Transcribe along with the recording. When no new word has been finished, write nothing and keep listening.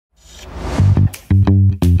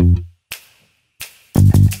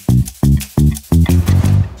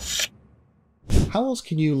how else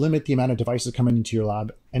can you limit the amount of devices coming into your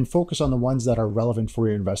lab and focus on the ones that are relevant for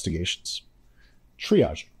your investigations?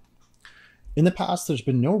 Triage. In the past, there's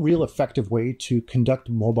been no real effective way to conduct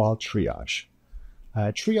mobile triage.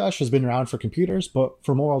 Triage has been around for computers, but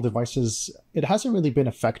for mobile devices, it hasn't really been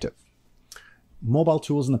effective. Mobile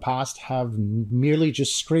tools in the past have merely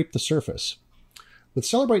just scraped the surface. With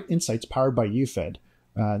Cellebrite Inseyets powered by UFED,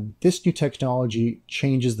 this new technology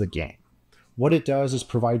changes the game. What it does is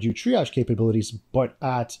provide you triage capabilities, but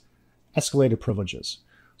at escalated privileges.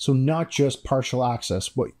 So not just partial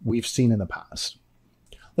access, what we've seen in the past.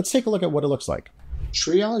 Let's take a look at what it looks like.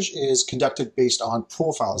 Triage is conducted based on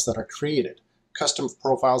profiles that are created. Custom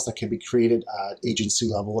profiles that can be created at agency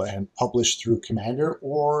level and published through Commander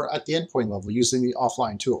or at the endpoint level using the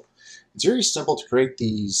offline tool. It's very simple to create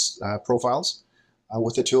these profiles.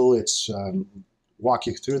 With the tool, it's walk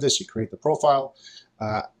you through this. You create the profile,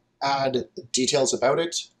 add details about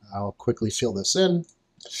it. I'll quickly fill this in.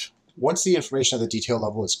 Once the information at the detail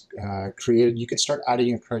level is created, you can start adding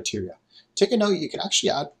your criteria. Take a note, you can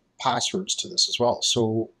actually add passwords to this as well.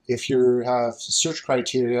 So if you have search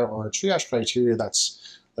criteria or a triage criteria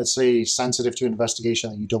that's, let's say, sensitive to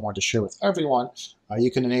investigation that you don't want to share with everyone,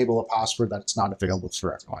 you can enable a password that's not available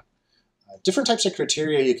for everyone. Different types of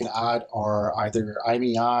criteria you can add are either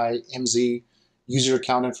IMEI, IMSI, user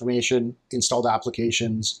account information, installed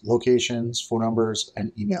applications, locations, phone numbers,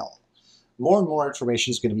 and email. More and more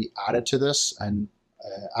information is going to be added to this and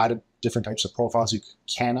added different types of profiles you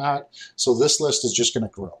can add. So this list is just going to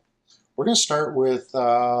grow. We're going to start with,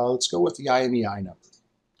 let's go with the IMEI number.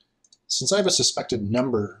 Since I have a suspected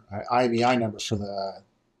number, IMEI number for the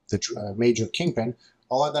major kingpin,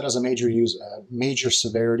 I'll add that as a major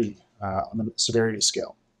severity on the severity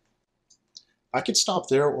scale. I could stop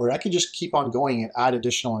there, or I could just keep on going and add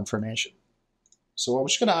additional information. So I'm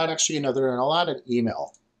just going to add actually another, and I'll add an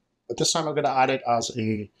email. But this time I'm going to add it as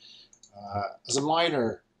a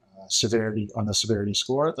minor severity on the severity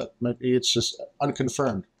score. That maybe it's just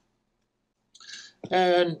unconfirmed.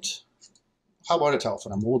 And how about a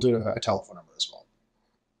telephone number? We'll do a telephone number as well.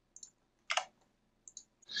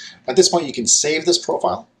 At this point, you can save this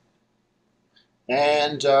profile.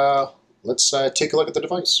 And let's take a look at the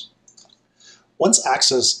device. Once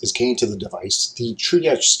access is gained to the device, the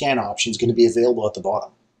triage scan option is going to be available at the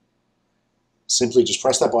bottom. Simply just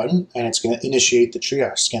press that button and it's going to initiate the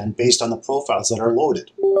triage scan based on the profiles that are loaded.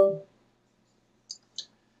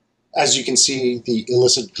 As you can see, the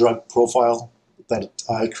illicit drug profile that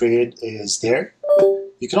I created is there.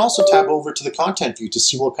 You can also tab over to the content view to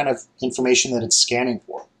see what kind of information that it's scanning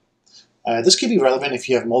for. This could be relevant if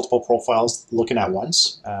you have multiple profiles looking at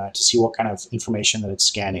once to see what kind of information that it's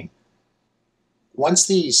scanning. Once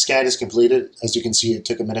the scan is completed, as you can see, it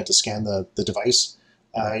took a minute to scan the device.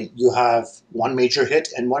 You have one major hit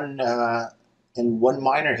and one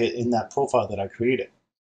minor hit in that profile that I created.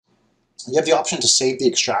 You have the option to save the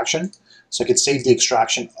extraction. So I could save the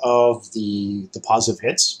extraction of the positive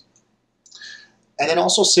hits. And then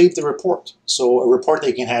also save the report. So a report that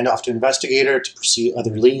you can hand off to investigator to pursue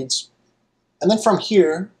other leads. And then from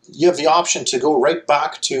here, you have the option to go right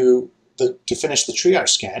back to finish the triage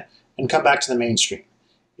scan and come back to the mainstream.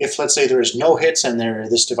 If, let's say, there is no hits and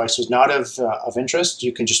this device was not of interest,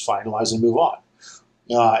 you can just finalize and move on.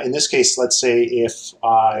 In this case, let's say if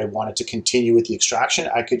I wanted to continue with the extraction,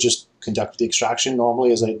 I could just conduct the extraction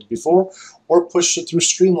normally as I did before, or push it through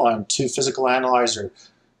Streamline to Physical Analyzer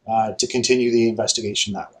to continue the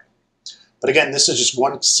investigation that way. But again, this is just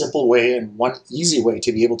one simple way and one easy way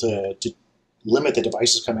to be able to limit the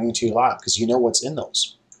devices coming into your lab because you know what's in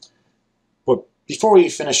those. But before we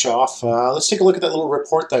finish off, let's take a look at that little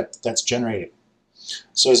report that's generated.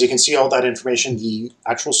 So as you can see, all that information, the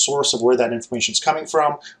actual source of where that information is coming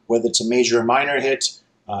from, whether it's a major or minor hit,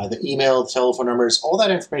 the email, the telephone numbers, all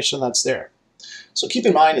that information that's there. So keep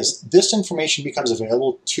in mind is this information becomes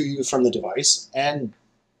available to you from the device and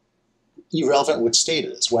irrelevant which state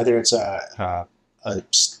it is, whether it's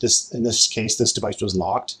in this case, this device was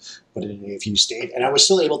locked, but in a view state, and I was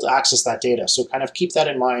still able to access that data. So kind of keep that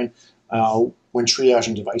in mind when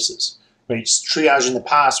triaging devices. Right? Triage in the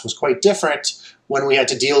past was quite different when we had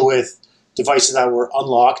to deal with devices that were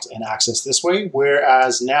unlocked and accessed this way,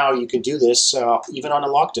 whereas now you can do this even on a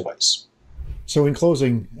locked device. So in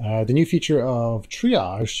closing, the new feature of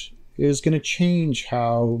Triage is going to change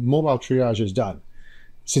how mobile triage is done,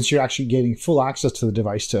 since you're actually getting full access to the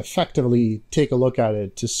device to effectively take a look at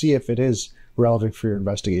it to see if it is relevant for your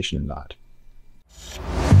investigation or not.